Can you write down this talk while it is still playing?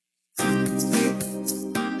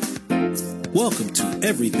Welcome to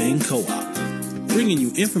Everything Co-op, bringing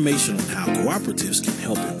you information on how cooperatives can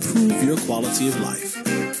help improve your quality of life.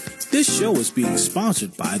 This show is being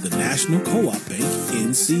sponsored by the National Co-op Bank,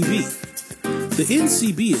 NCB. The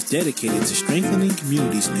NCB is dedicated to strengthening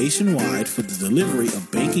communities nationwide for the delivery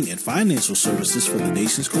of banking and financial services for the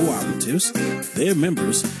nation's cooperatives, their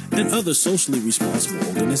members, and other socially responsible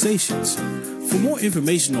organizations. For more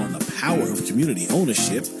information on the power of community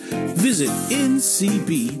ownership, visit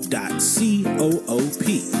ncb.coop.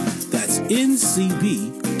 That's ncb.coop.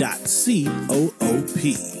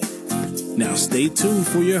 Now stay tuned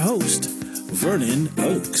for your host, Vernon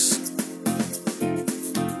Oakes.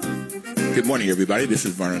 Good morning, everybody. This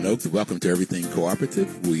is Vernon Oakes. Welcome to Everything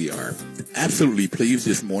Cooperative. We are absolutely pleased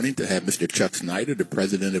this morning to have Mr. Chuck Snyder, the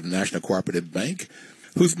president of the National Cooperative Bank,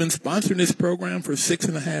 who's been sponsoring this program for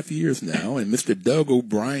 6.5 years now, and Mr. Doug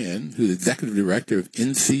O'Brien, who's executive director of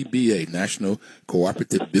NCBA, National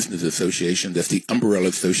Cooperative Business Association. That's the umbrella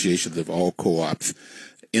associations of all co-ops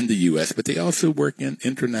in the U.S., but they also work in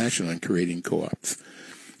international and creating co-ops.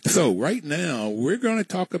 So right now, we're going to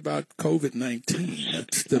talk about COVID-19.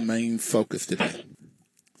 That's the main focus today.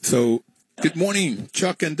 So good morning,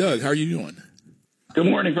 Chuck and Doug. How are you doing? Good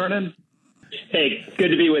morning, Vernon. Hey, good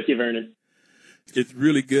to be with you, Vernon. It's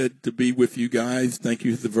really good to be with you guys. Thank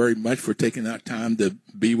you very much for taking out time to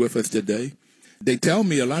be with us today. They tell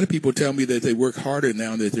me, a lot of people tell me that they work harder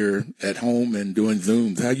now that they're at home and doing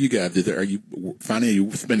Zooms. How you guys? Are you finding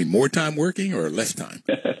you spending more time working or less time?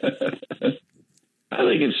 I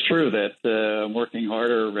think it's true that I'm working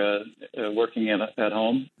harder working at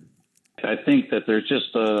home. I think that there's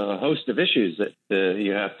just a host of issues that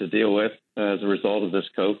you have to deal with as a result of this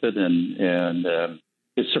COVID, and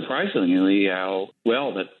it's surprisingly how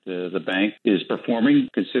well that the bank is performing,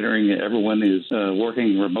 considering everyone is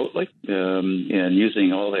working remotely and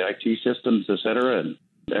using all the IT systems, et cetera, and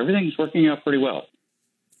everything's working out pretty well.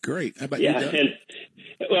 Great. How about you, Doug?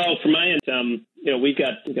 Well, from my end, we've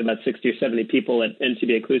got about 60 or 70 people at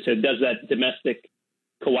NCBA Inclusive does that domestic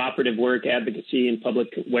cooperative work, advocacy, and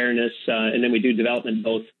public awareness, and then we do development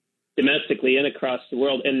both domestically and across the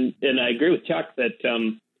world. And I agree with Chuck that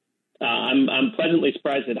I'm pleasantly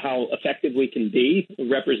surprised at how effective we can be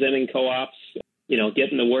representing co-ops,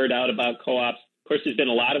 getting the word out about co-ops. Of course, there's been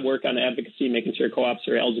a lot of work on advocacy, making sure co-ops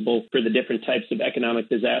are eligible for the different types of economic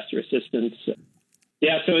disaster assistance.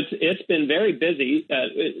 Yeah, so it's been very busy.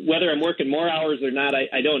 Whether I'm working more hours or not,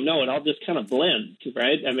 I don't know. It all just kind of blends,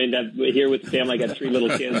 right? I mean, I'm here with the family. I got 3 little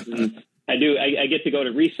kids, and I get to go to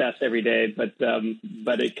recess every day, but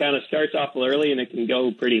it kind of starts off early and it can go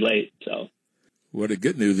pretty late. So. Well, the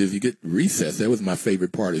good news is you get recess. That was my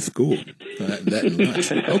favorite part of school. That and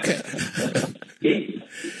lunch. Okay.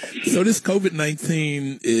 So this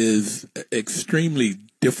COVID-19 is extremely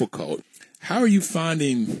difficult. How are you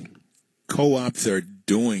finding co-ops are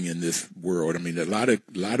doing in this world? I mean, a lot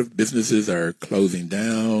of businesses are closing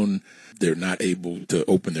down. They're not able to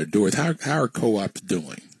open their doors. How are co-ops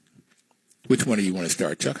doing? Which one do you want to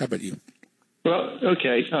start? Chuck, how about you? Well,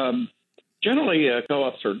 okay. Generally,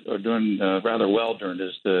 co-ops are doing rather well during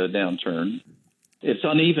this downturn. It's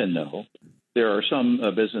uneven, though. There are some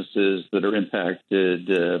businesses that are impacted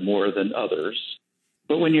more than others.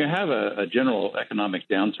 But when you have a general economic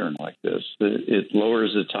downturn like this, it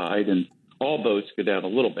lowers the tide and all boats go down a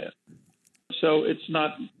little bit. So it's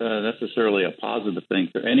not necessarily a positive thing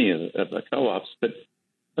for any of the co-ops, but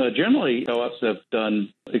generally co-ops have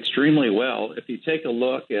done extremely well. If you take a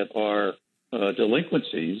look at our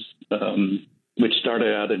delinquencies, which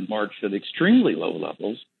started out in March at extremely low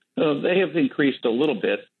levels, they have increased a little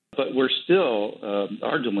bit, but we're still,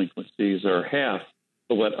 our delinquencies are half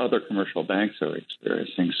of what other commercial banks are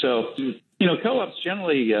experiencing. So, co-ops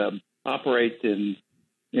generally operate in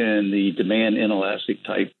the demand inelastic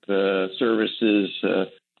type services,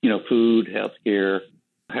 food, healthcare,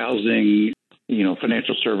 housing,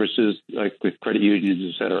 financial services like with credit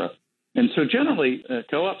unions, et cetera. And so generally,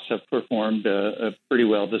 co-ops have performed pretty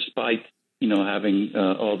well despite, having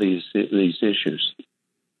all these issues.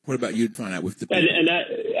 What about you? Find out with the people?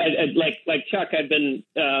 And like Chuck, I've been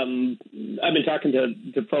talking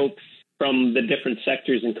to folks from the different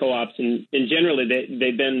sectors and co-ops, and generally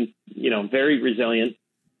they've been very resilient.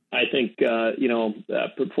 I think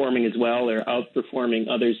performing as well or outperforming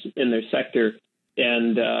others in their sector,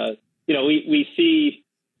 and we see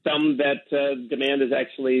some that demand has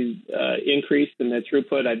actually increased in their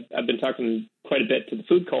throughput. I've been talking quite a bit to the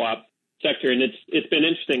food co-op sector, and it's been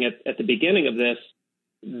interesting. At the beginning of this,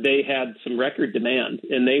 they had some record demand,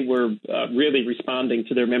 and they were really responding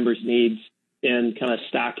to their members' needs and kind of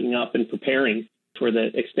stocking up and preparing for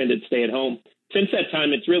the extended stay at home. since that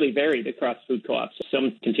time, it's really varied across food co-ops.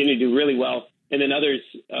 Some continue to do really well, and then others,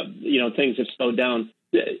 things have slowed down.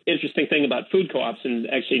 The interesting thing about food co-ops, and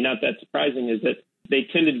actually not that surprising, is that they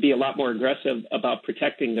tended to be a lot more aggressive about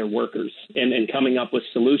protecting their workers and coming up with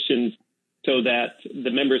solutions so that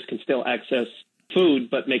the members can still access food,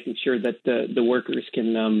 but making sure that the workers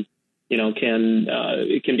can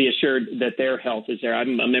be assured that their health is there.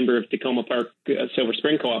 I'm a member of Tacoma Park Silver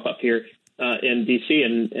Spring Co-op up here in D.C.,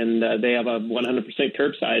 and they have a 100%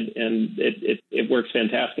 curbside, and it works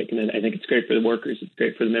fantastic. And I think it's great for the workers. It's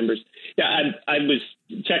great for the members. Yeah, I was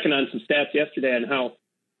checking on some stats yesterday on how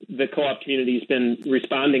the co-op community has been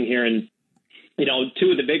responding here. And, two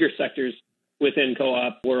of the bigger sectors within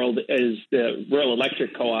co-op world is the rural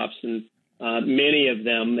electric co-ops. And many of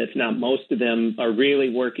them, if not most of them, are really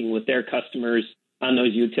working with their customers on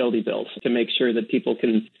those utility bills to make sure that people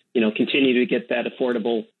can, continue to get that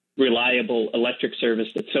affordable, reliable electric service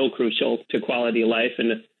that's so crucial to quality of life.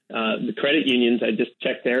 And the credit unions, I just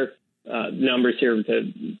checked their numbers here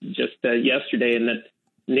yesterday, and that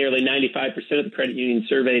nearly 95% of the credit unions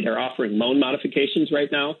surveyed are offering loan modifications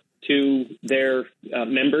right now to their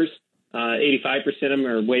members. 85% of them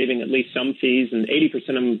are waiving at least some fees, and 80%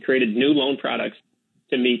 of them created new loan products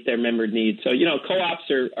to meet their member needs. So,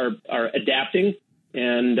 co-ops are adapting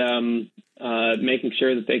and making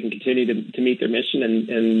sure that they can continue to meet their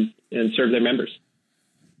mission and serve their members.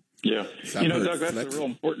 Yeah. Doug, that's a real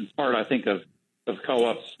important part, I think, of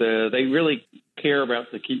co-ops. They really care about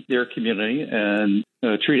their community and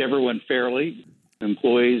treat everyone fairly,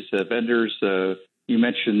 employees, vendors. You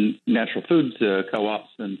mentioned natural foods co-ops,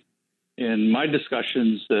 and in my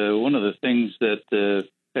discussions, one of the things that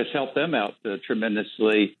has helped them out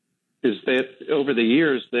tremendously is that over the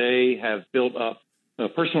years, they have built up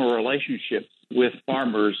personal relationships with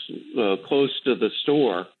farmers close to the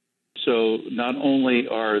store. So not only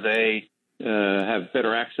are they have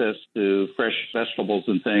better access to fresh vegetables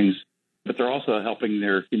and things, but they're also helping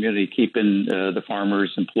their community, keeping the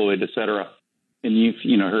farmers employed, et cetera. And you've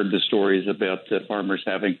heard the stories about farmers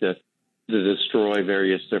having to destroy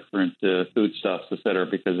various different foodstuffs, et cetera,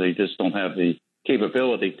 because they just don't have the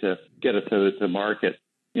capability to get it to market.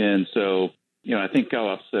 And so, I think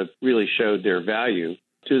co-ops have really showed their value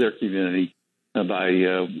to their community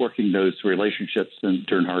by working those relationships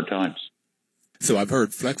during hard times. So I've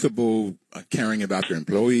heard flexible, caring about their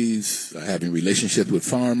employees, having relationships with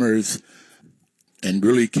farmers, and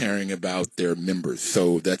really caring about their members.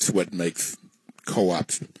 So that's what makes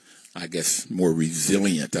co-ops, I guess, more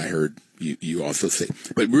resilient, I heard you also say.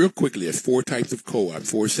 But real quickly, there's 4 types of co-op,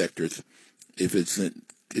 4 sectors. If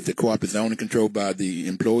the co-op is owned and controlled by the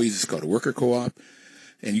employees, it's called a worker co-op.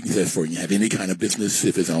 And you can say you have any kind of business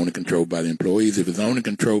if it's owned and controlled by the employees. If it's owned and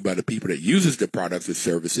controlled by the people that uses the products or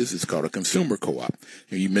services, it's called a consumer co-op.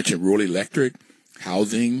 And you mentioned rural electric,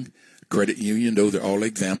 housing, credit union. Those are all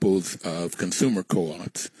examples of consumer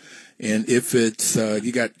co-ops. And if it's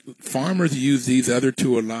you got farmers use these other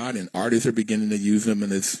 2 a lot, and artists are beginning to use them.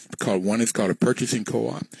 And one is called a purchasing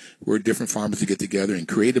co-op, where different farmers get together and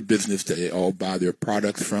create a business that they all buy their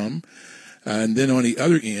products from. And then on the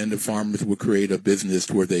other end, the farmers will create a business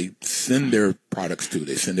where they send their products to,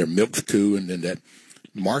 they send their milks to, and then that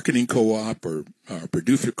marketing co-op or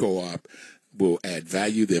producer co-op will add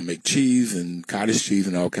value. They'll make cheese and cottage cheese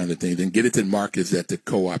and all kinds of things and get it to markets that the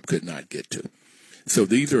co-op could not get to. So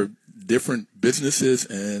these are different businesses,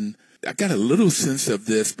 and I got a little sense of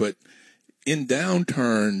this, but in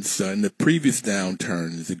downturns, in the previous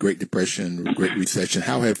downturns, the Great Depression, Great Recession,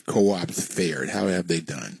 how have co-ops fared? How have they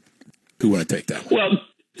done? Who want to take that one?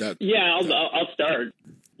 Well, I'll start.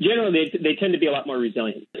 Generally, they tend to be a lot more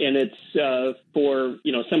resilient, and it's for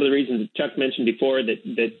some of the reasons that Chuck mentioned before,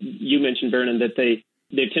 that you mentioned, Vernon, that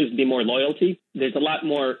there tends to be more loyalty. There's a lot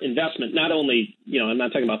more investment. Not only I'm not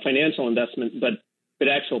talking about financial investment, but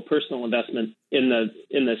actual personal investment in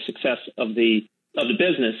the success of the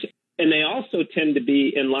business, and they also tend to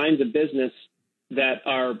be in lines of business that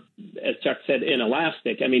are, as Chuck said,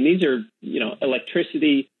 inelastic. I mean, these are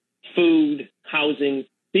electricity, food, housing.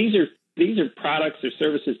 These are products or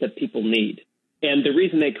services that people need. And the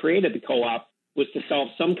reason they created the co-op was to solve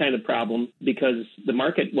some kind of problem because the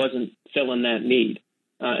market wasn't filling that need.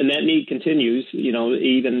 And that need continues,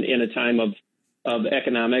 even in a time of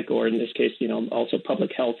economic, or in this case, also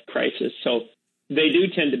public health crisis. So they do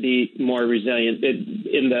tend to be more resilient.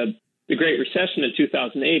 In the Great Recession in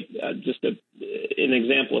 2008, just an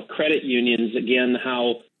example of credit unions, again,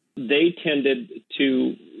 how they tended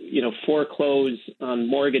to foreclose on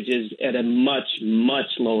mortgages at a much, much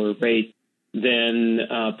lower rate than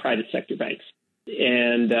private sector banks.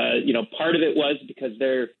 And, part of it was because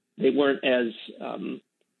they weren't as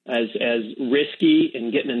as risky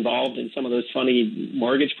in getting involved in some of those funny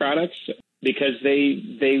mortgage products because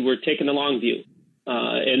they were taking the long view.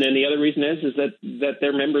 And then the other reason is that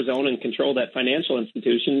their members own and control that financial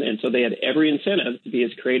institution, and so they had every incentive to be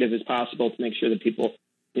as creative as possible to make sure that people,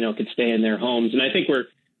 could stay in their homes. And I think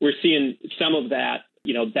we're seeing some of that,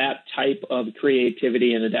 that type of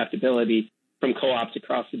creativity and adaptability from co-ops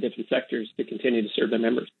across the different sectors to continue to serve their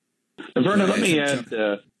members. Vernon, let me add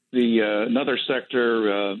another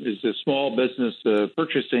sector is the small business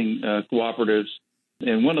purchasing cooperatives.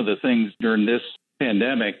 And one of the things during this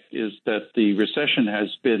pandemic is that the recession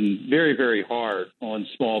has been very, very hard on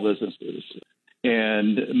small businesses.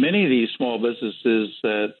 And many of these small businesses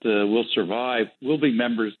that will survive will be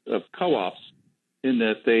members of co-ops in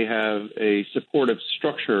that they have a supportive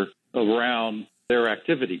structure around their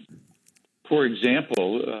activity. For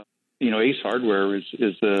example, Ace Hardware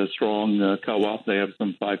is a strong co-op. They have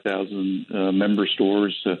some 5,000 member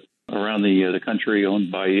stores around the country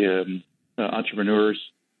owned by entrepreneurs.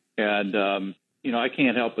 And, I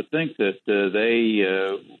can't help but think that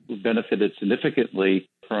they benefited significantly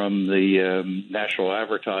from the national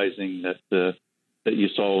advertising that you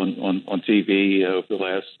saw on TV over the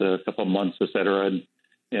last couple of months, et cetera,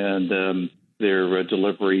 and their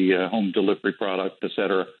delivery, home delivery product, et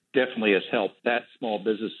cetera, definitely has helped that small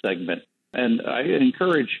business segment. And I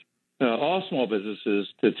encourage all small businesses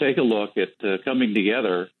to take a look at coming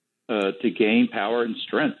together to gain power and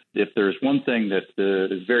strength. If there's one thing that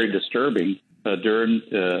is very disturbing during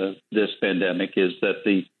this pandemic is that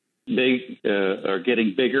the big are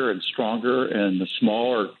getting bigger and stronger, and the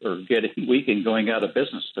small are getting weak and going out of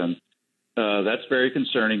business. And that's very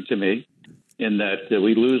concerning to me in that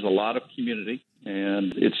we lose a lot of community,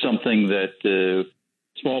 and it's something that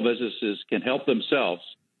small businesses can help themselves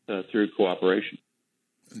through cooperation.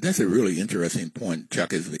 That's a really interesting point,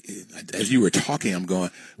 Chuck. As you were talking, I'm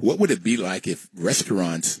going, what would it be like if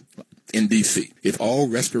restaurants in D.C., if all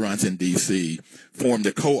restaurants in D.C. formed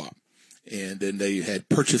a co-op, and then they had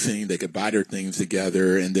purchasing, they could buy their things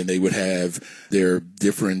together, and then they would have their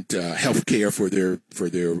different health care for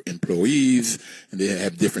their employees, and they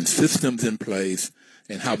have different systems in place,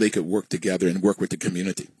 and how they could work together and work with the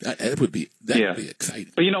community. That would be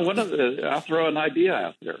exciting. But I'll throw an idea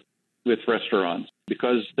out there with restaurants.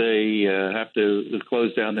 Because they have to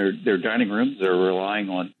close down their dining rooms, they're relying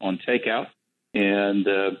on takeout. And,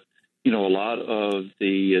 a lot of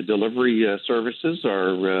the delivery services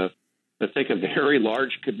take a very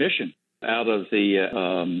large commission out of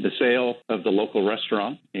the sale of the local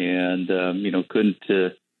restaurant. And,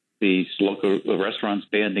 couldn't these local restaurants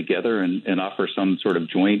band together and offer some sort of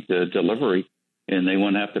joint delivery, and they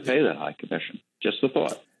wouldn't have to pay that high commission? Just a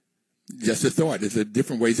thought. Just a thought. There's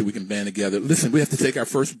different ways that we can band together. Listen, we have to take our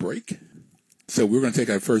first break. So we're going to take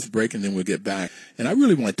our first break, and then we'll get back. And I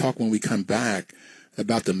really want to talk when we come back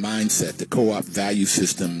about the mindset, the co-op value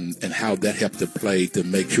system, and how that helped to play to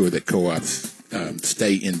make sure that co-ops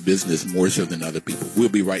stay in business more so than other people. We'll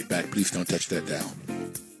be right back. Please don't touch that dial.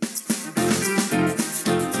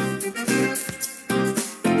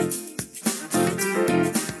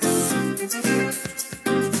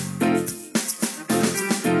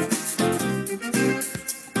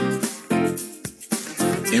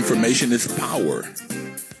 Information is power.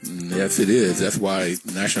 Yes, it is. That's why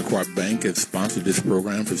National Co-op Bank has sponsored this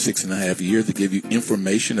program for 6.5 years to give you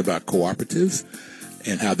information about cooperatives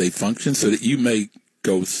and how they function so that you may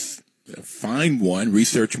go find one,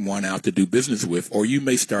 research one out to do business with, or you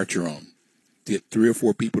may start your own. Get 3 or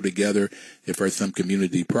 4 people together. If there's some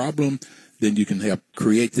community problem, then you can help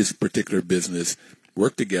create this particular business,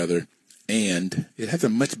 work together, and it has a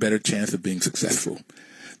much better chance of being successful.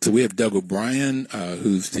 So we have Doug O'Brien,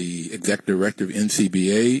 who's the Executive Director of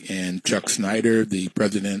NCBA, and Chuck Snyder, the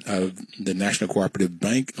President of the National Cooperative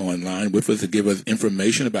Bank, online with us to give us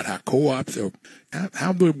information about how co-ops are,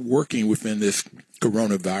 how they're working within this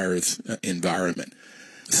coronavirus environment.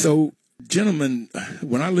 So, gentlemen,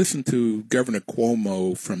 when I listen to Governor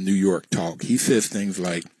Cuomo from New York talk, he says things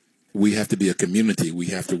like, we have to be a community. We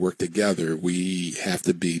have to work together. We have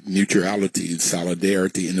to be mutuality and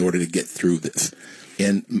solidarity in order to get through this.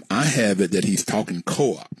 And I have it that he's talking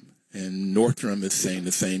co-op. And Northam is saying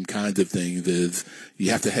the same kinds of things as you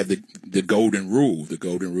have to have the golden rule. The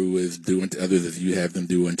golden rule is do unto others as you have them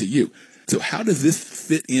do unto you. So how does this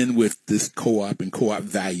fit in with this co-op and co-op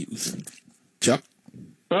values? Chuck?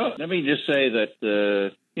 Well, let me just say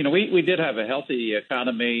that, we did have a healthy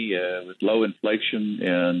economy with low inflation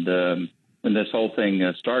and when this whole thing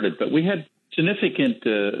started. But we had significant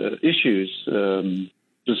issues,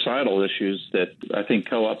 societal issues that I think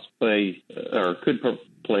co-ops could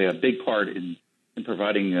play a big part in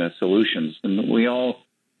providing solutions. And we all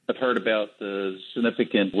I've heard about the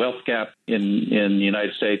significant wealth gap in the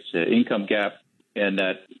United States, income gap, and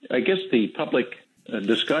that I guess the public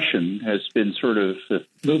discussion has been sort of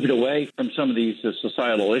moved away from some of these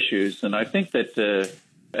societal issues. And I think that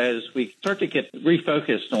as we start to get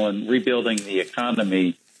refocused on rebuilding the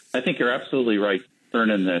economy, I think you're absolutely right,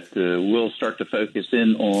 Vernon, that we'll start to focus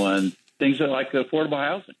in on things like affordable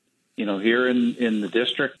housing. You know, here in the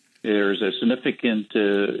district, there's a significant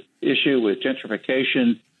issue with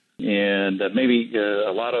gentrification, and maybe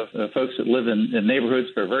a lot of folks that live in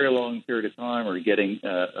neighborhoods for a very long period of time are getting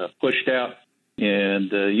pushed out.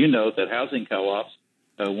 And you know that housing co-ops,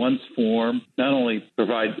 once formed, not only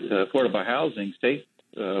provide affordable housing, state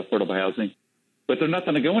affordable housing, but they're not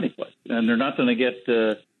going to go anyplace, and they're not going to get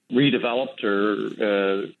redeveloped, or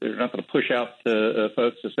they're not going to push out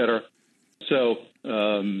folks, et cetera. So,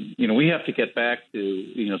 we have to get back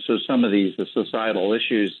to, so some of these societal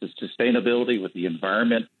issues, the sustainability with the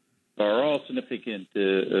environment, are all significant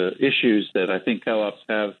issues that I think co-ops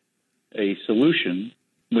have a solution,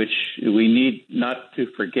 which we need not to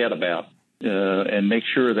forget about, and make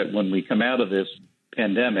sure that when we come out of this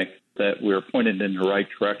pandemic, that we're pointed in the right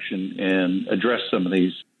direction and address some of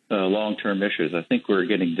these long-term issues. I think we're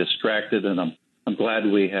getting distracted, and I'm glad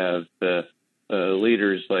we have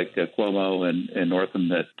leaders like Cuomo and Northam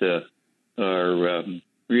that are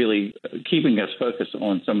really keeping us focused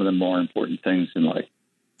on some of the more important things in life.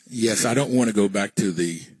 Yes, I don't want to go back to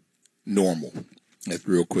the normal. That's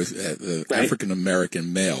real quick. Right.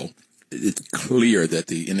 African-American male, it's clear that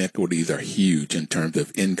the inequities are huge in terms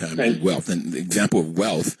of income and wealth. And the example of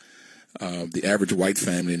wealth, the average white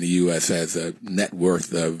family in the U.S. has a net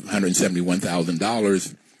worth of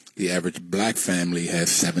 $171,000. The average black family has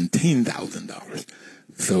 $17,000.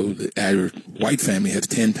 So the average white family has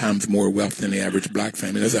 10 times more wealth than the average black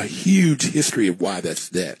family. There's a huge history of why that's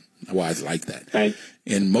that, why it's like that. Right.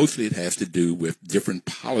 And mostly it has to do with different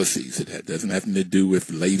policies. It doesn't have to do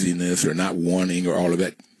with laziness or not wanting or all of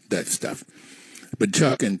that stuff. But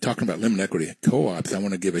Chuck, in talking about limited equity co-ops, I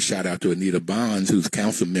want to give a shout out to Anita Bonds, who's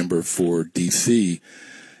council member for D.C.,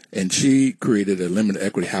 and she created a limited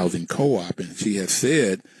equity housing co-op, and she has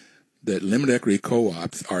said that limited equity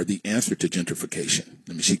co-ops are the answer to gentrification.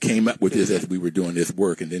 I mean, she came up with this as we were doing this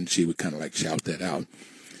work, and then she would kind of like shout that out.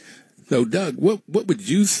 So, Doug, what would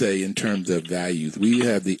you say in terms of values? We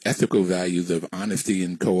have the ethical values of honesty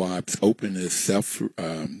in co-ops, openness,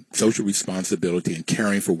 social responsibility, and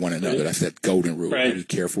caring for one another. That's that golden rule. Right. How do you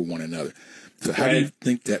care for one another? So how do you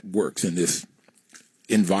think that works in this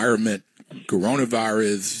environment,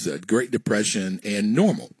 coronavirus, Great Depression, and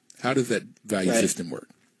normal? How does that value system work?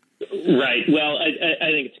 Right. Well,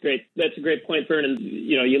 I think it's great. That's a great point, Vernon.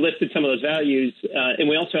 You listed some of those values, and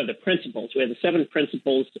we also have the principles. We have the 7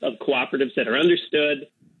 principles of cooperatives that are understood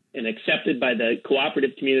and accepted by the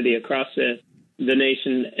cooperative community across the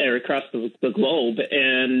nation or across the globe.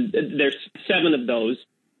 And there's 7 of those,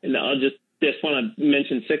 and I'll just want to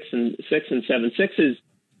mention 6 and 7. 6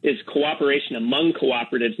 is cooperation among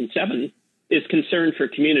cooperatives, and 7 is concern for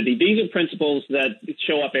community. These are principles that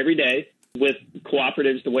show up every day with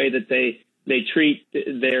cooperatives, the way that they treat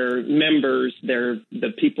their members,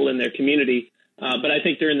 the people in their community. But I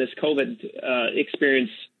think during this COVID experience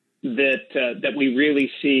that we really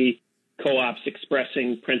see co-ops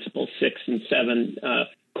expressing principles 6 and 7.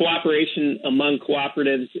 Cooperation among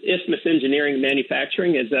cooperatives. Isthmus Engineering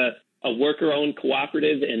Manufacturing is a worker-owned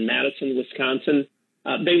cooperative in Madison, Wisconsin.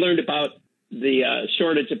 They learned about the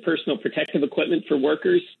shortage of personal protective equipment for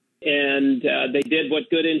workers, and they did what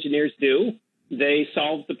good engineers do. They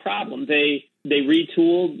solved the problem. They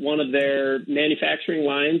retooled one of their manufacturing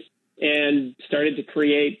lines and started to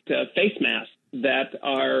create face masks that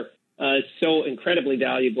are so incredibly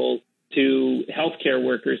valuable to healthcare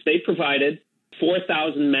workers. They provided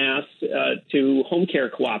 4,000 masks to home care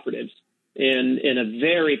cooperatives in a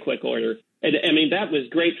very quick order. And, I mean, that was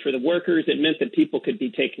great for the workers. It meant that people could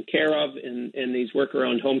be taken care of in these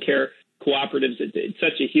worker-owned home care cooperatives. It's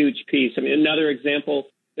such a huge piece. I mean, another example,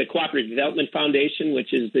 the Cooperative Development Foundation,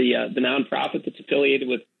 which is the nonprofit that's affiliated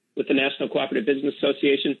with the National Cooperative Business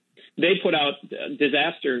Association, they put out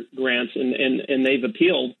disaster grants, and they've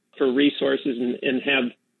appealed for resources and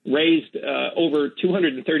have raised over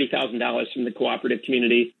 $230,000 from the cooperative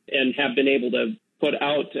community and have been able to put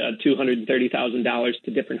out $230,000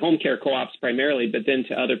 to different home care co-ops primarily, but then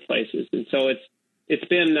to other places. And so it's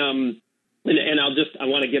been, and I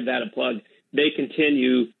want to give that a plug. They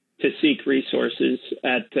continue to seek resources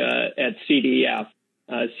at CDF,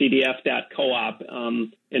 CDF.coop,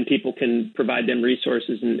 and people can provide them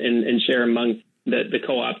resources and share among the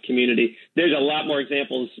co-op community. There's a lot more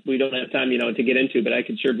examples we don't have time, to get into, but I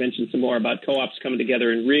could sure mention some more about co-ops coming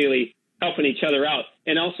together and really helping each other out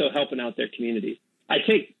and also helping out their communities. I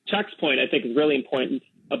take Chuck's point, I think is really important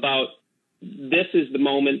about this is the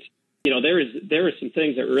moment. There are some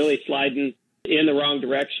things that are really sliding in the wrong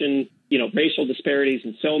direction, racial disparities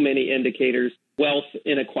and so many indicators, wealth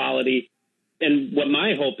inequality. And what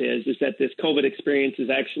my hope is that this COVID experience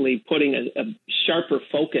is actually putting a sharper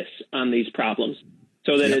focus on these problems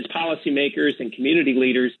so that as policymakers and community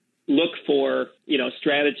leaders look for,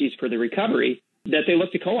 strategies for the recovery, that they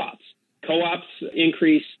look to co-ops. Co-ops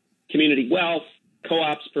increase community wealth.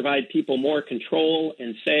 Co-ops provide people more control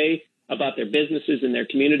and say about their businesses and their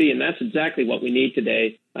community. And that's exactly what we need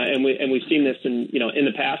today. And we've seen this in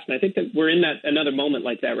the past. And I think that we're in another moment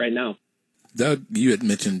like that right now. Doug, you had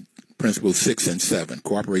mentioned Principles 6 and 7,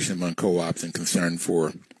 cooperation among co-ops and concern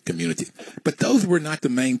for community. But those were not the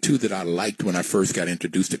main two that I liked when I first got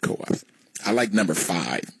introduced to co-ops. I like number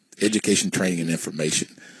 5, education, training, and information.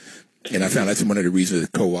 And I found that's one of the reasons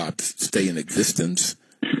that co-ops stay in existence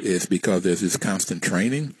is because there's this constant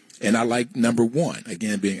training. And I like number 1,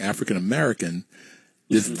 again, being African-American,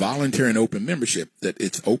 this voluntary and open membership, that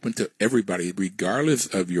it's open to everybody, regardless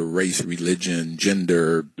of your race, religion,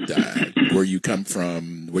 gender, where you come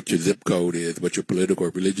from, what your zip code is, what your political or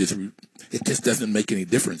religious. It just doesn't make any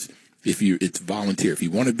difference. It's volunteer. If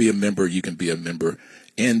you want to be a member, you can be a member.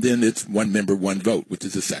 And then it's one member, one vote, which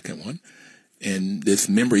is the second one. And this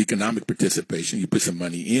member economic participation, you put some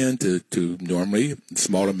money in to normally a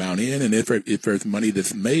small amount in. And if there's money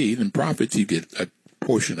that's made in profits, you get a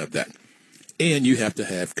portion of that. And you have to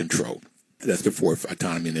have control. That's the 4th,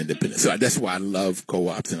 autonomy and independence. So that's why I love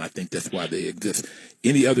co-ops, and I think that's why they exist.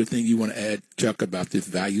 Any other thing you want to add, Chuck, about this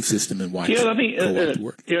value system and why co-ops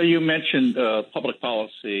work? You mentioned public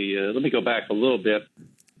policy. Let me go back a little bit.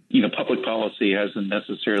 Public policy hasn't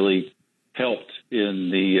necessarily helped in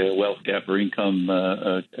the wealth gap or income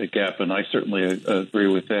gap, and I certainly agree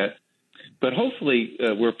with that. But hopefully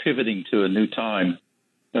we're pivoting to a new time,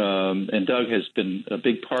 and Doug has been a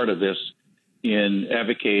big part of this in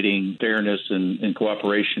advocating fairness and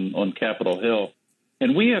cooperation on Capitol Hill.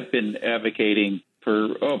 And we have been advocating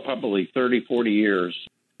for, probably 30, 40 years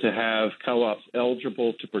to have co-ops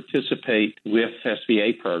eligible to participate with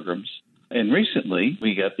SBA programs. And recently,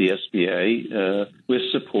 we got the SBA with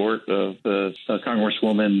support of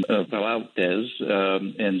Congresswoman Velasquez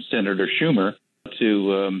and Senator Schumer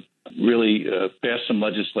to really pass some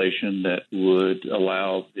legislation that would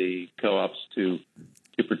allow the co-ops to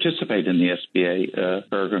participate in the SBA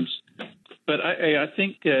programs. But I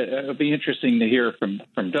think it'll be interesting to hear from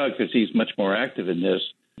Doug, because he's much more active in this,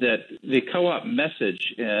 that the co-op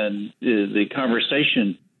message and the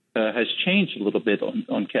conversation has changed a little bit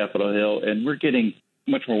on Capitol Hill, and we're getting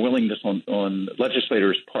much more willingness on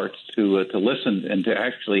legislators' parts to listen and to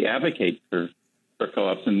actually advocate for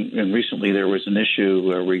co-ops. And recently there was an issue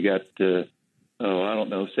where we got, 7,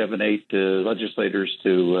 8 legislators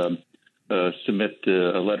to submit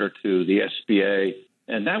a letter to the SBA,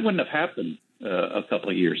 and that wouldn't have happened a couple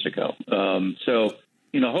of years ago. So,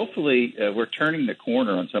 hopefully we're turning the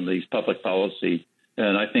corner on some of these public policy,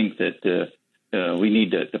 and I think that we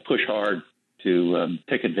need to push hard to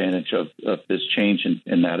take advantage of this change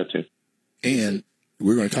in attitude. And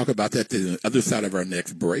we're going to talk about that to the other side of our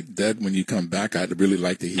next break. Doug, when you come back, I'd really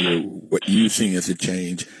like to hear what you've seen as a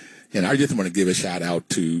change. And I just want to give a shout out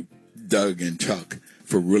to Doug and Chuck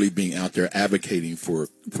for really being out there advocating for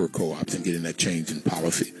co-ops and getting that change in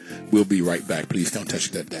policy. We'll be right back. Please don't touch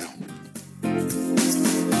that dial.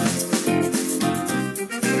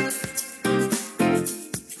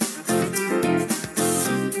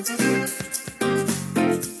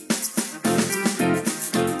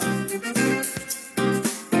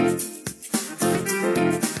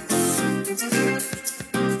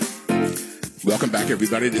 Welcome back,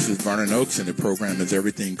 everybody. This is Vernon Oakes, and the program is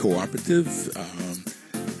Everything Cooperative.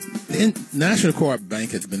 The National Co-op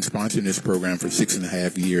Bank has been sponsoring this program for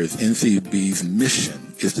 6.5 years. NCB's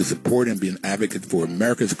mission is to support and be an advocate for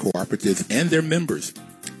America's cooperatives and their members,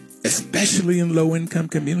 especially in low-income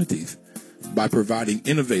communities, by providing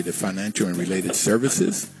innovative financial and related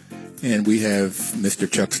services. And we have Mr.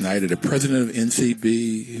 Chuck Snyder, the president of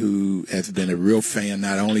NCB, who has been a real fan,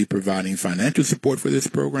 not only providing financial support for this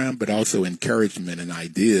program, but also encouragement and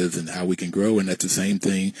ideas and how we can grow. And that's the same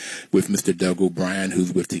thing with Mr. Doug O'Brien,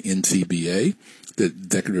 who's with the NCBA, the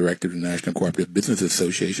executive director of the National Cooperative Business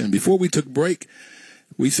Association. Before we took break,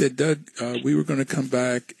 we said, Doug, we were going to come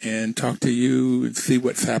back and talk to you and see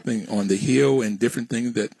what's happening on the Hill and different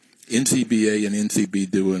things that NCBA and NCB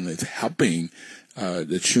doing is helping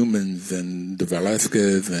the Schumans and the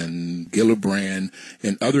Velasquez and Gillibrand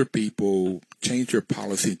and other people changed their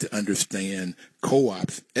policy to understand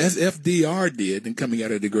co-ops, as FDR did in coming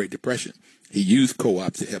out of the Great Depression. He used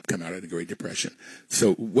co-ops to help come out of the Great Depression.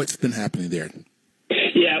 So what's been happening there?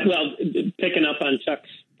 Yeah, well, picking up on Chuck's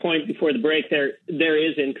point before the break, there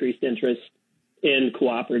is increased interest in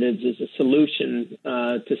cooperatives as a solution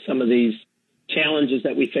to some of these challenges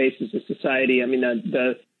that we face as a society. I mean,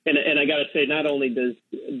 and I got to say, not only does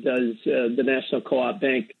the National Co-op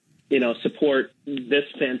Bank, support this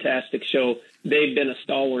fantastic show, they've been a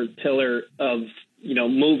stalwart pillar of,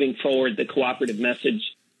 moving forward the cooperative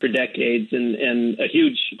message for decades, and a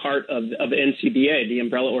huge part of NCBA, the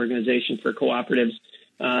umbrella organization for cooperatives,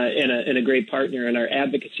 and a great partner in our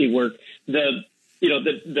advocacy work. We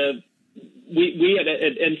at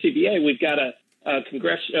NCBA, we've got a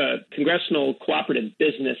Congressional Cooperative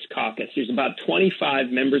Business Caucus. There's about 25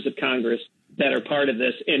 members of Congress that are part of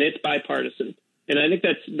this, and it's bipartisan. And I think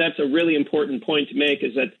that's a really important point to make,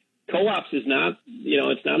 is that co-ops is not,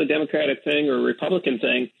 it's not a Democratic thing or a Republican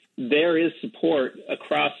thing. There is support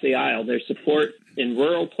across the aisle. There's support in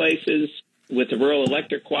rural places with the rural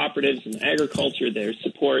electric cooperatives and agriculture. There's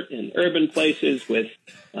support in urban places with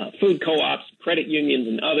food co-ops, credit unions,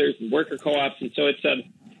 and others, and worker co-ops. And so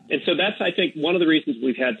that's, I think, one of the reasons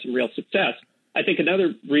we've had some real success. I think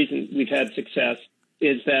another reason we've had success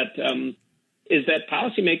is that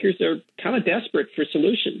policymakers are kind of desperate for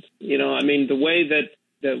solutions. The way that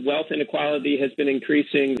the wealth inequality has been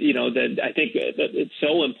increasing, I think that it's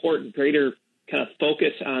so important, greater kind of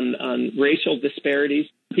focus on racial disparities.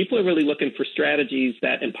 People are really looking for strategies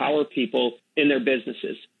that empower people in their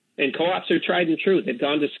businesses. And co-ops are tried and true. They've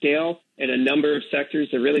gone to scale in a number of sectors.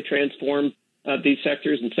 They really transformed these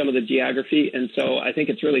sectors and some of the geography. And so I think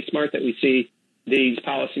it's really smart that we see these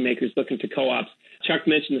policymakers looking to co-ops. Chuck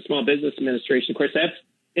mentioned the Small Business Administration. Of course, that's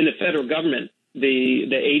in the federal government,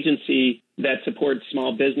 the agency that supports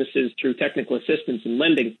small businesses through technical assistance and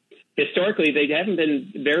lending. Historically, they haven't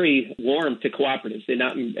been very warm to cooperatives. They've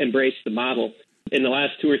not embraced the model in the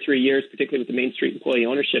last 2 or 3 years, particularly with the Main Street Employee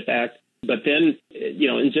Ownership Act. But then,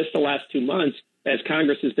 in just the last 2 months, as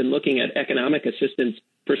Congress has been looking at economic assistance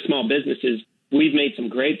for small businesses, we've made some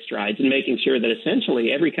great strides in making sure that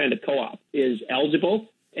essentially every kind of co-op is eligible.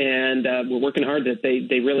 And we're working hard that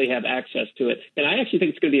they really have access to it. And I actually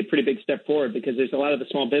think it's going to be a pretty big step forward, because there's a lot of the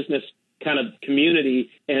small business kind of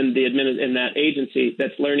community and that agency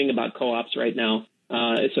that's learning about co-ops right now.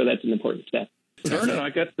 So that's an important step. Vernon, I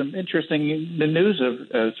got some interesting news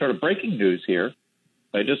of sort of breaking news here.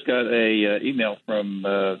 I just got a email from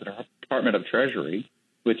the Department of Treasury,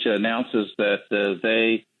 which announces that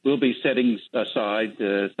they will be setting aside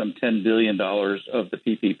some $10 billion of the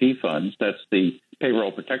PPP funds. That's the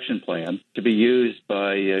payroll protection plan, to be used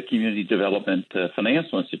by community development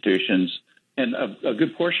financial institutions. And a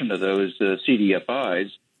good portion of those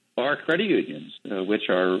CDFIs are credit unions, which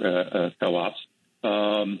are co-ops.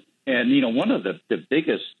 And, one of the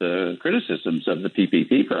biggest criticisms of the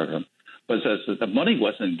PPP program was that the money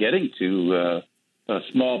wasn't getting to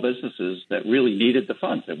small businesses that really needed the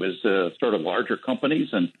funds. It was sort of larger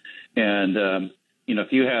companies. And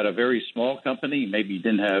if you had a very small company, maybe you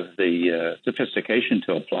didn't have the sophistication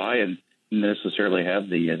to apply and necessarily have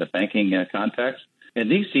the banking contacts. And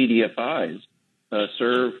these CDFIs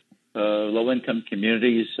serve low-income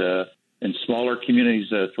communities and smaller communities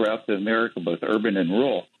throughout America, both urban and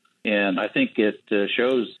rural. And I think it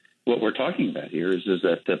shows what we're talking about here is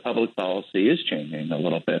that public policy is changing a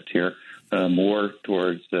little bit here, more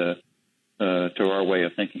towards to our way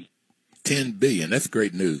of thinking. $10 billion, that's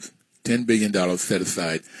great news. $10 billion set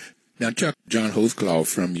aside. Now, Chuck, John Holzclaw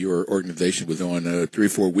from your organization was on 3 or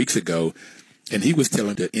 4 weeks ago, and he was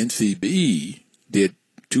telling that NCB did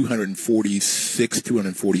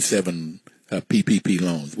 247 PPP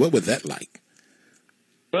loans. What was that like?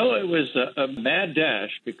 Well, it was a mad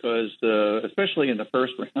dash because, especially in the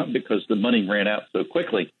first round, because the money ran out so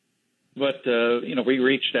quickly. But, we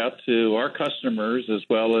reached out to our customers as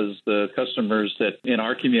well as the customers that in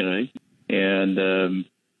our community. And,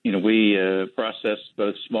 we processed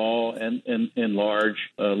both small and large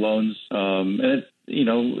loans. And,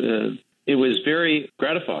 it was very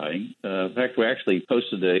gratifying. In fact, we actually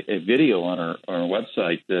posted a video on our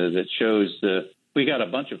website that shows we got a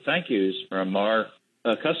bunch of thank yous from our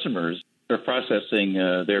customers for processing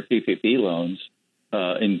their PPP loans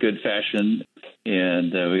in good fashion.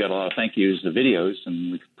 And we got a lot of thank yous, the videos,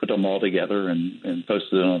 and we put them all together and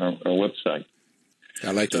posted it on our website.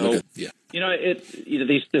 I like to look at, yeah.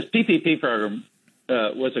 This PPP program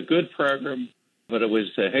was a good program, but it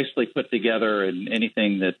was hastily put together, and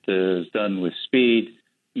anything that is done with speed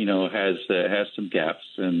has some gaps,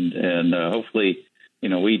 and hopefully,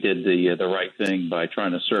 we did the right thing by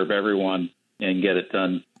trying to serve everyone and get it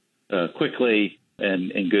done quickly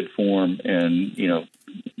and in good form, and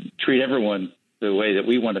treat everyone the way that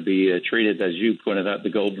we want to be treated. As you pointed out, the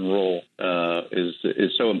golden rule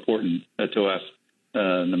is so important to us,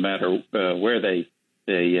 no matter where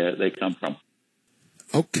they come from.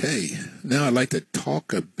 Okay, now I'd like to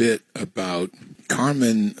talk a bit about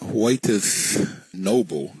Carmen Huertas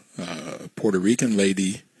Noble, a Puerto Rican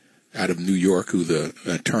lady out of New York who's an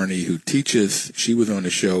attorney who teaches. She was on the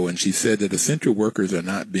show, and she said that essential workers are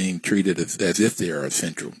not being treated as if they are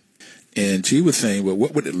essential. And she was saying, well,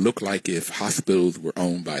 what would it look like if hospitals were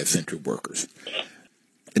owned by essential workers?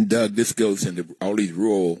 And Doug, this goes into all these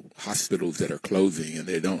rural hospitals that are closing and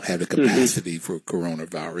they don't have the capacity for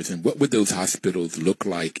coronavirus. And what would those hospitals look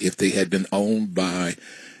like if they had been owned by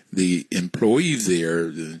the employees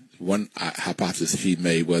there? One hypothesis she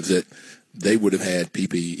made was that they would have had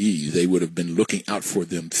PPE. They would have been looking out for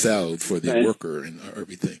themselves, for the worker and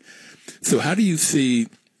everything. So how do you see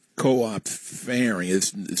co-ops faring?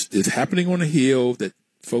 It's happening on a hill that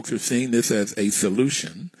folks are seeing this as a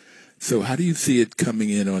solution. So how do you see it coming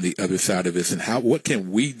in on the other side of this, and what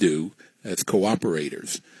can we do as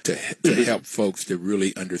cooperators to help folks to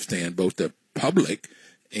really understand, both the public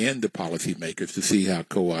and the policymakers, to see how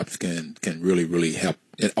co-ops can really, really help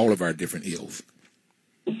in all of our different ills?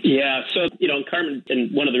 Yeah, so, Carmen,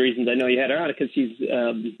 and one of the reasons I know you had her on is because she's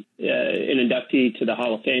an inductee to the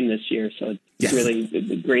Hall of Fame this year. So it's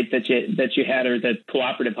really great that you had her, the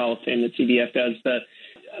Cooperative Hall of Fame that CBF does.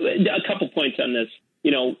 A couple points on this.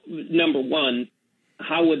 Number one,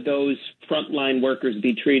 how would those frontline workers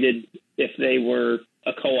be treated if they were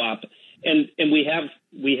a co-op? And we have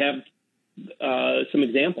some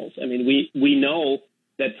examples. I mean, we know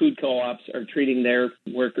that food co-ops are treating their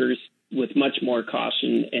workers with much more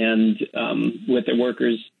caution and with their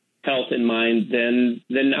workers' health in mind than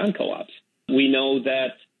non-co-ops. We know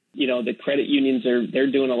that the credit unions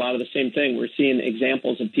they're doing a lot of the same thing. We're seeing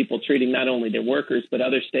examples of people treating not only their workers but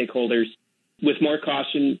other stakeholders with more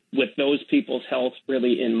caution, with those people's health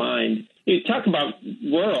really in mind. You talk about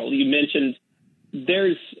rural. You mentioned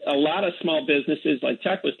there's a lot of small businesses, like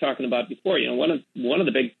Chuck was talking about before. One of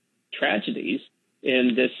the big tragedies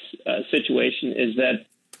in this situation is that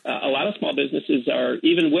a lot of small businesses are,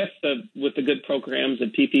 even with the good programs of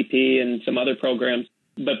PPP and some other programs,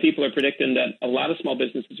 but people are predicting that a lot of small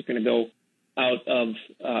businesses are going to go out of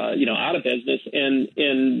business,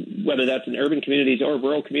 and whether that's in urban communities or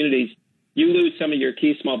rural communities, you lose some of your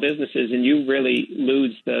key small businesses, and you really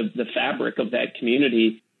lose the fabric of that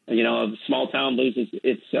community. A small town loses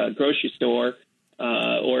its grocery store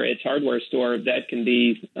or its hardware store. That can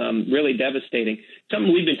be really devastating.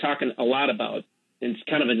 Something we've been talking a lot about. It's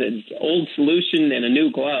kind of an old solution and a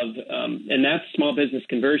new glove, and that's small business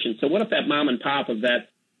conversion. So what if that mom and pop of that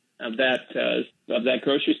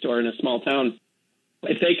grocery store in a small town,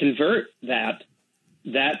 if they convert that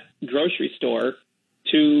grocery store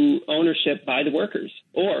to ownership by the workers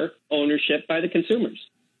or ownership by the consumers?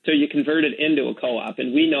 So you convert it into a co-op.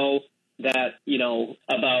 And we know that,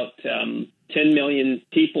 about 10 million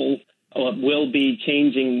people will be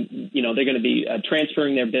changing, they're going to be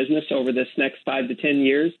transferring their business over this next 5 to 10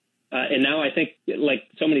 years. And now I think, like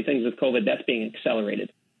so many things with COVID, that's being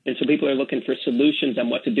accelerated. And so people are looking for solutions on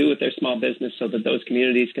what to do with their small business so that those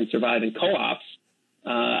communities can survive. And co-ops,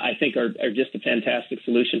 I think, are just a fantastic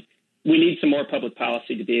solution. We need some more public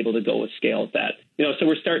policy to be able to go with scale at that. So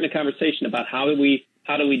we're starting a conversation about how do we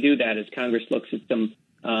do that as Congress looks at some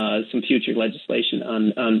future legislation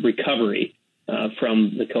on recovery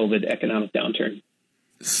from the COVID economic downturn.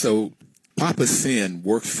 So Papa Sin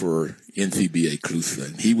works for NCBA CLUSA,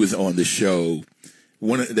 and he was on the show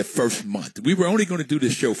the first month. We were only going to do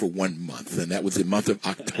this show for 1 month, and that was the month of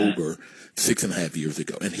October 6.5 years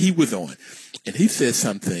ago. And he was on, and he said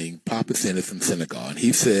something. Papa Sin is from Senegal, and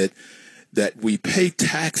he said that we pay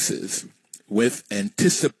taxes with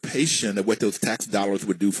anticipation of what those tax dollars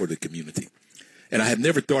would do for the community. And I have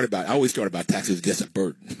never thought about, I always thought about taxes as just a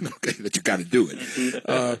burden, okay, that you got to do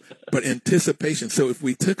it. But anticipation. So if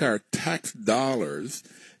we took our tax dollars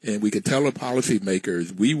and we could tell the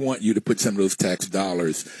policymakers, we want you to put some of those tax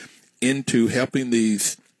dollars into helping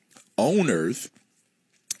these owners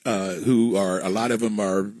who are, a lot of them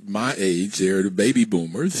are my age, they're the baby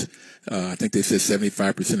boomers. I think they said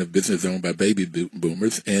 75% of business owned by baby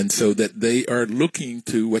boomers. And so that they are looking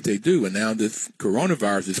to what they do. And now this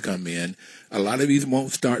coronavirus has come in. A lot of these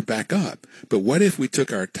won't start back up. But what if we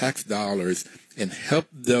took our tax dollars and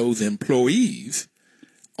helped those employees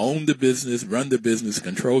own the business, run the business,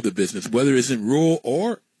 control the business, whether it's in rural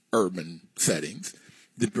or urban settings,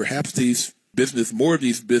 that perhaps more of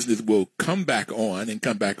these business will come back on and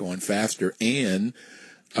come back on faster and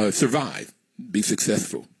survive, be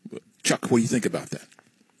successful. Chuck, what do you think about that?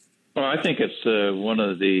 Well, I think it's one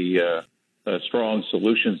of the strong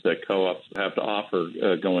solutions that co-ops have to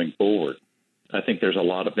offer going forward. I think there's a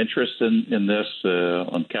lot of interest in this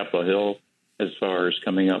on Capitol Hill as far as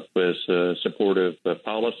coming up with supportive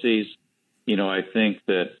policies. You know, I think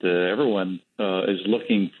that everyone is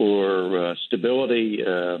looking for stability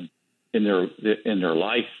in their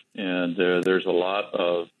life, and there's a lot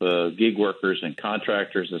of gig workers and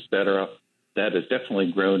contractors, et cetera. That has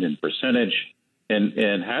definitely grown in percentage.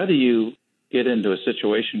 And how do you get into a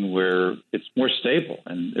situation where it's more stable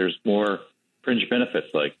and there's more fringe benefits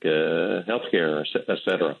like healthcare, et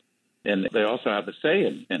cetera? And they also have a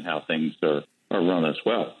say in how things are run as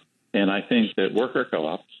well. And I think that worker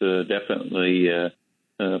co-ops definitely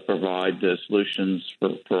provide solutions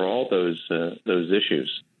for all those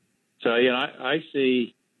issues. So, you know, I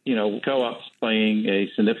see, you know, co-ops playing a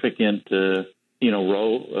significant,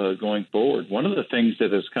 role going forward. One of the things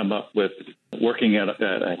that has come up with working at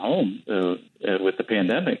home with the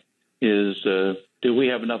pandemic is do we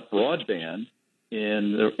have enough broadband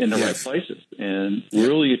in the Yes. right places? And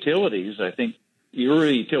rural utilities, I think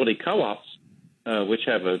rural utility co-ops, which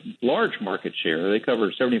have a large market share, they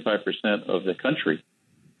cover 75% of the country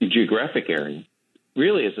in geographic area,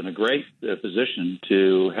 really is in a great position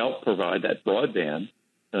to help provide that broadband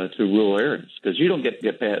to rural areas, because you don't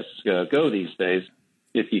get past go these days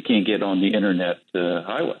if you can't get on the internet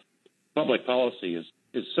highway. Public policy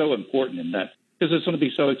is so important in that, because it's going to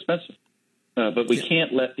be so expensive. But we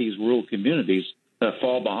can't let these rural communities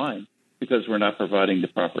fall behind because we're not providing the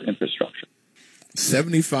proper infrastructure.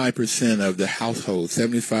 75% of the households,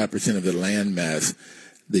 75% of the land mass,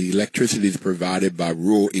 the electricity is provided by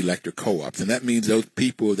rural electric co-ops. And that means those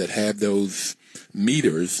people that have those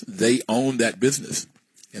meters, they own that business.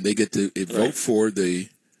 And they get to vote for the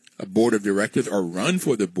board of directors or run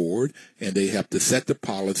for the board, and they have to set the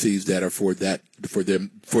policies that are for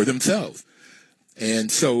themselves.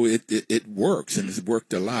 And so it works, and it's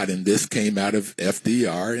worked a lot. And this came out of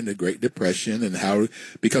FDR and the Great Depression, and how,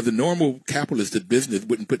 because the normal capitalistic business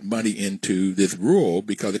wouldn't put money into this rural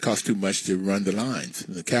because it costs too much to run the lines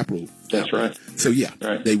in the capital. That's right. So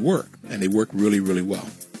Right. They work, and they work really, really well.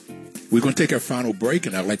 We're going to take our final break,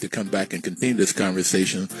 and I'd like to come back and continue this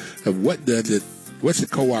conversation of what's the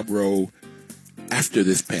co-op role after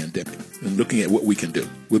this pandemic, and looking at what we can do.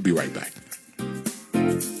 We'll be right back.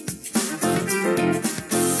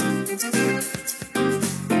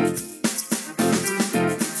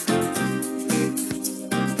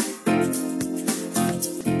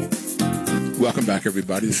 Welcome back,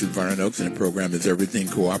 everybody. This is Vernon Oakes, and the program is Everything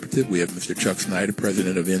Cooperative. We have Mr. Chuck Snyder,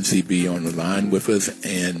 president of NCB, on the line with us,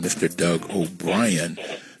 and Mr. Doug O'Brien,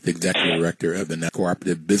 the executive director of the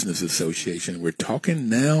Cooperative Business Association. We're talking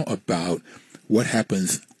now about what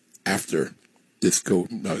happens after this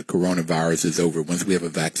coronavirus is over. Once we have a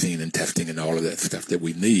vaccine and testing and all of that stuff that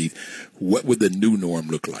we need, what would the new norm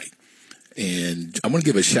look like? And I want to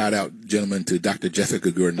give a shout out, gentlemen, to Dr.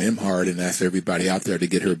 Jessica Gordon-Emhart, and ask everybody out there to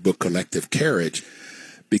get her book, Collective Carriage,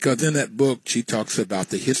 because in that book, she talks about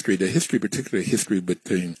particular history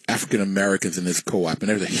between African Americans in this co-op. And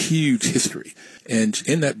there's a huge history. And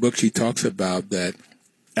in that book, she talks about that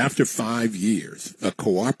after 5 years, a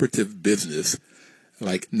cooperative business,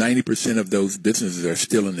 like 90% of those businesses are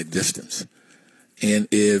still in existence. And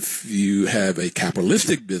if you have a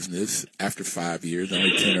capitalistic business, after 5 years,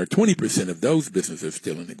 only 10 or 20% of those businesses are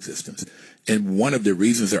still in existence. And one of the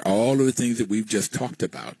reasons are all of the things that we've just talked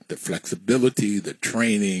about: the flexibility, the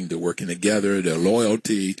training, the working together, the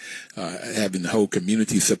loyalty, having the whole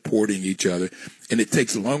community supporting each other. And it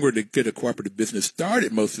takes longer to get a cooperative business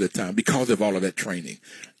started most of the time because of all of that training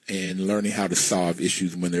and learning how to solve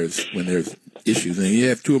issues when there's issues. And you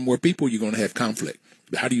have two or more people, you're going to have conflict.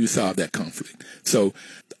 How do you solve that conflict? So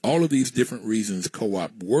all of these different reasons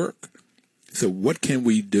co-op work. So what can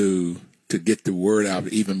we do to get the word out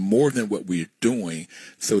even more than what we're doing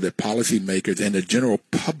so that policymakers and the general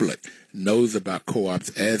public knows about co-ops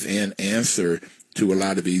as an answer to a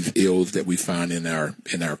lot of these ills that we find in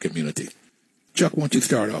our community? Chuck, why don't you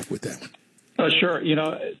start off with that one? Sure. You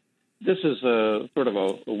know, this is sort of a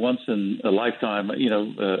once-in-a-lifetime,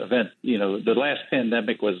 event. You know, the last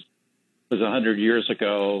pandemic was 100 years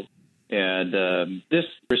ago, and this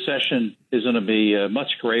recession is going to be much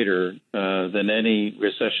greater than any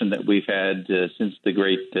recession that we've had since the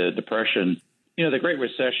Great Depression. You know, the Great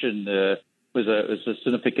Recession was a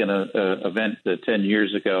significant event 10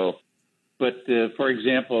 years ago, but for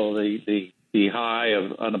example, the high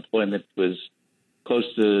of unemployment was close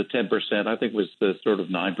to 10%. I think it was sort of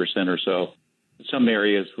 9% or so. Some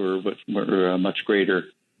areas were much greater.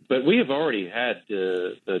 But we have already had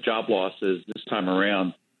the job losses this time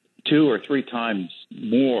around 2 or 3 times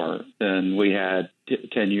more than we had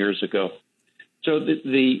 10 years ago. So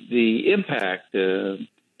the impact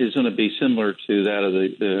is going to be similar to that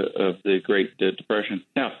of the Great Depression.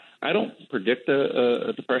 Now, I don't predict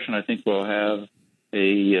a depression. I think we'll have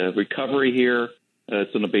a recovery here.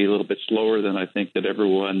 It's going to be a little bit slower than I think that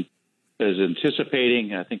everyone is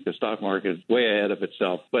anticipating. I think the stock market is way ahead of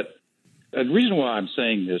itself. But the reason why I'm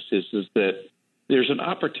saying this is that there's an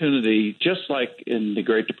opportunity, just like in the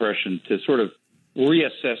Great Depression, to sort of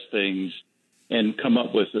reassess things and come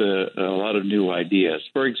up with a lot of new ideas.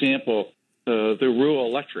 For example, the rural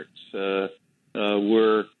electrics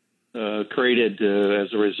were created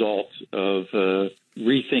as a result of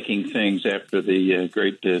rethinking things after the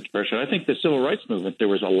Great Depression. I think the Civil Rights Movement, there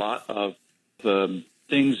was a lot of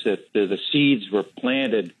things that the seeds were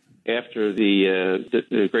planted after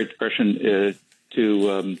the Great Depression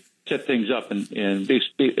to set things up, and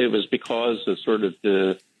it was because of sort of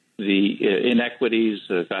the inequities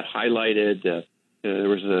got highlighted. There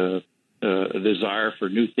was a desire for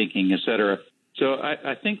new thinking, et cetera. So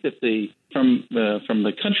I think that from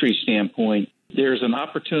the country standpoint, there's an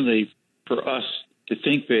opportunity for us to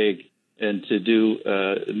think big and to do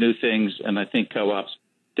new things, and I think co-ops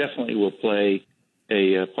definitely will play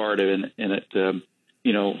a part in it.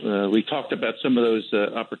 We talked about some of those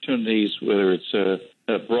opportunities, whether it's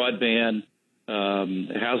broadband,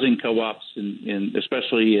 housing co-ops,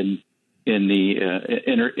 especially in the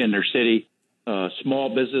inner city,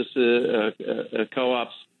 small business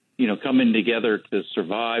co-ops, coming together to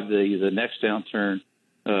survive the next downturn,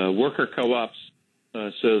 worker co-ops,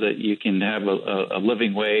 so that you can have a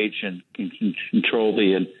living wage and can control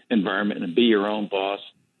the environment and be your own boss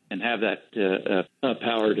and have that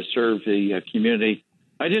power to serve the community.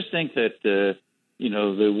 I just think that the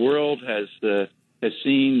world has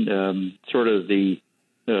seen sort of the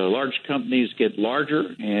large companies get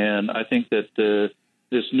larger, and I think that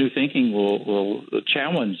this new thinking will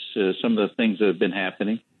challenge some of the things that have been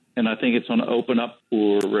happening, and I think it's going to open up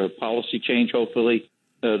for policy change, hopefully,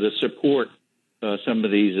 to support some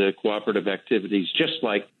of these cooperative activities, just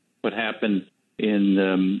like what happened in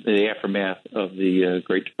the aftermath of the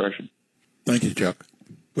Great Depression. Thank you, Chuck.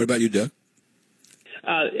 What about you, Doug?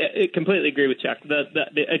 I completely agree with Chuck.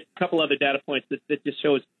 A couple other data points that just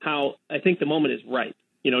shows how I think the moment is right.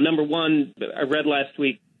 Number one, I read last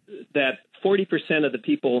week that 40% of the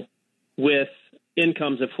people with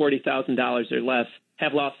incomes of $40,000 or less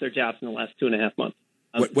have lost their jobs in the last 2.5 months.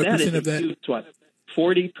 What percent of that?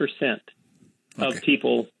 40% of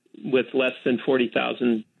people with less than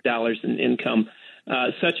 $40,000 in income.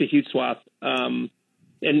 Such a huge swath. And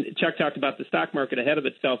Chuck talked about the stock market ahead of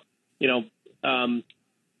itself.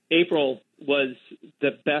 April was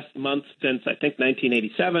the best month since, I think,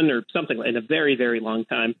 1987 or something, in a very, very long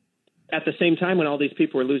time. At the same time, when all these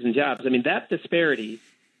people were losing jobs, I mean, that disparity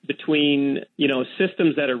between,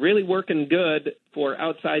 systems that are really working good for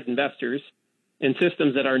outside investors and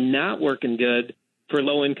systems that are not working good for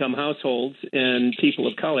low-income households and people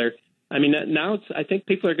of color. I mean, now I think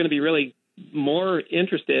people are going to be really more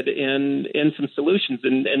interested in some solutions.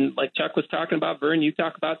 And like Chuck was talking about, Vern, you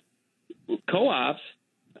talk about, co-ops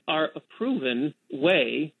are a proven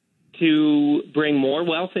way to bring more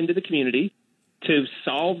wealth into the community, to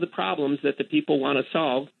solve the problems that the people want to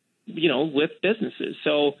solve, with businesses.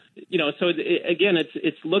 So, again,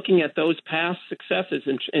 it's looking at those past successes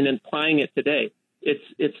and applying it today.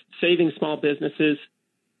 It's saving small businesses.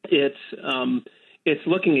 It's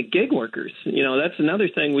looking at gig workers. That's another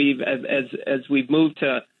thing as we've moved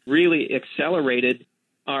to really accelerated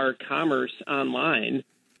our commerce online.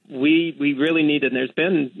 We really need, and there's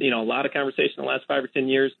been, a lot of conversation in the last 5 or 10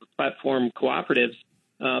 years with platform cooperatives,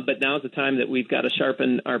 but now's the time that we've got to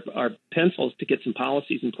sharpen our pencils to get some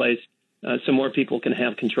policies in place so more people can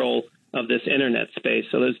have control of this internet space.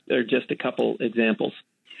 So those are just a couple examples.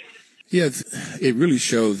 Yeah, it really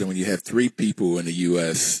shows that when you have 3 people in the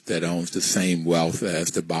U.S. that owns the same wealth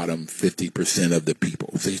as the bottom 50% of the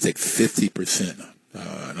people. So you take 50%,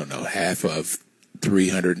 half of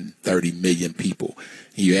 330 million people.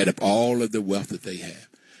 And you add up all of the wealth that they have,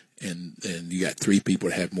 and you got 3 people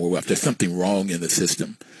that have more wealth. There's something wrong in the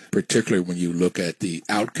system, particularly when you look at the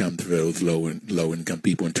outcomes for those low-income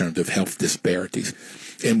people in terms of health disparities.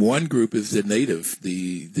 And one group is the native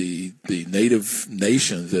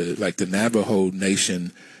nations, like the Navajo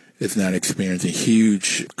Nation is now experiencing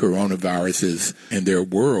huge coronaviruses in their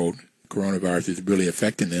world. Coronavirus is really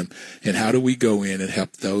affecting them. And how do we go in and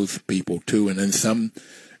help those people too? And in some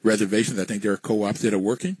reservations. I think there are co-ops that are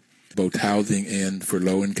working, both housing and for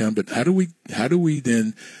low income. But how do we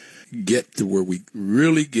then get to where we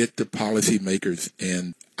really get the policymakers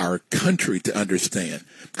and our country to understand?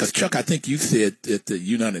 Because, Chuck, I think you said at the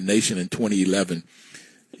United Nations in 2011,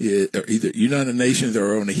 or either United Nations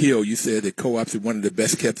or on the Hill, you said that co-ops are one of the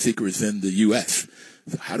best kept secrets in the U.S.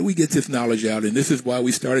 So how do we get this knowledge out? And this is why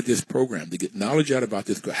we started this program, to get knowledge out about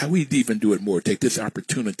this. How we even do it more, take this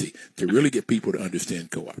opportunity to really get people to understand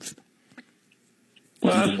co-ops.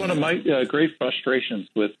 Well, that's one of my great frustrations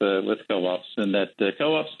with co-ops, and that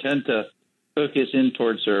co-ops tend to focus in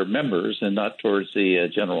towards their members and not towards the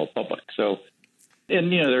general public. So,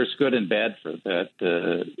 and there's good and bad for that.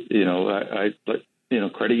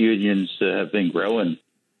 Credit unions have been growing,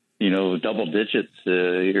 double digits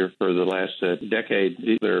here for the last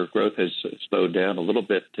decade. Their growth has slowed down a little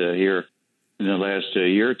bit here in the last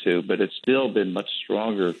year or two, but it's still been much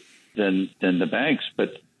stronger than the banks.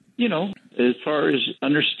 But as far as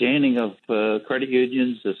understanding of credit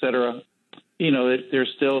unions, et cetera,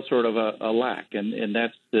 there's still sort of a lack. And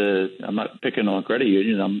that's I'm not picking on credit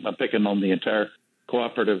unions. I'm picking on the entire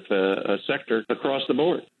cooperative sector across the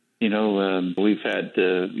board. We've had,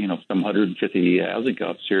 some 150 housing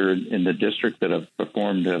co-ops here in the district that have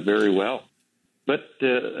performed very well. But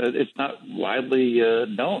it's not widely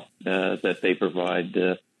known that they provide,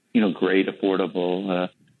 great affordable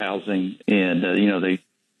housing. And,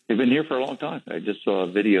 they've been here for a long time. I just saw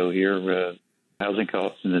a video here, housing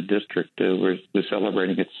co-ops in the district. We're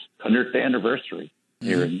celebrating its 100th anniversary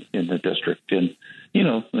here in the district. And,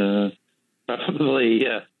 probably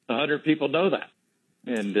 100 people know that.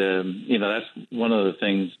 And, that's one of the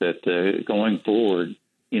things that going forward,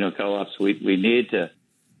 co-ops, we need to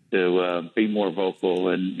be more vocal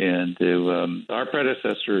and to our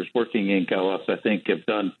predecessors working in co-ops, I think, have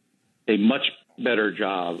done a much better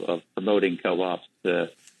job of promoting co-ops to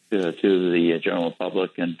the general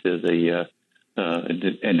public and to the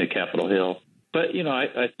Capitol Hill. But,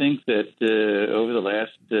 I think that over the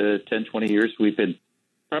last 10, 20 years, we've been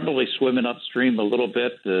probably swimming upstream a little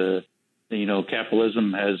bit.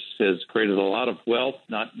 Capitalism has created a lot of wealth,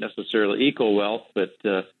 not necessarily equal wealth, but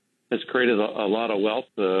has created a lot of wealth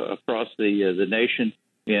across the nation.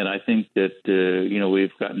 And I think that,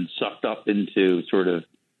 we've gotten sucked up into sort of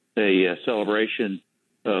a celebration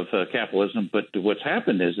of capitalism. But what's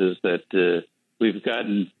happened is that we've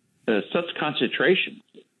gotten such concentration,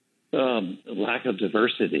 lack of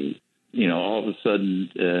diversity. All of a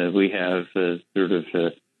sudden we have sort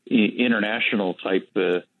of international type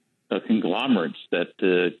conglomerates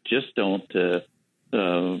that just don't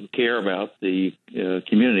care about the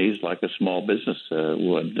communities like a small business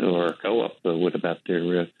would, or a co-op would, about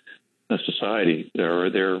their society or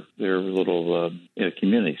their little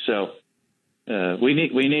community. So we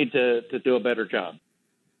need to do a better job.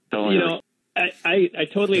 I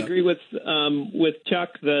totally agree with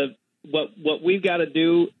Chuck. What we've got to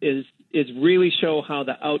do is really show how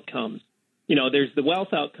the outcomes. There's the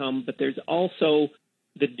wealth outcome, but there's also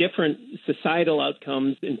the different societal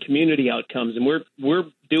outcomes and community outcomes. And we're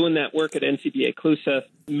doing that work at NCBA CLUSA,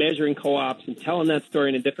 measuring co-ops and telling that story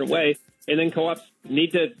in a different way. And then co-ops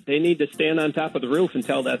need to stand on top of the roof and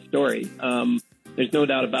tell that story. There's no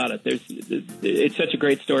doubt about it. It's such a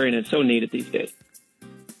great story, and it's so needed these days.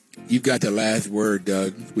 You've got the last word,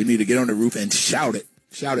 Doug. We need to get on the roof and shout it.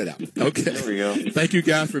 Shout it out. Okay. There we go. Thank you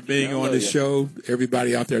guys for being on the show.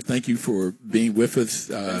 Everybody out there, thank you for being with us.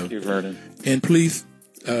 Thank you, Vernon. And please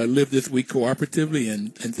live this week cooperatively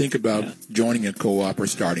and think about joining a co-op or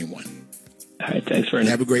starting one. All right. Thanks, Vernon.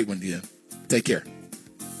 Have a great one, dear. Take care.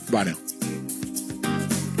 Bye now.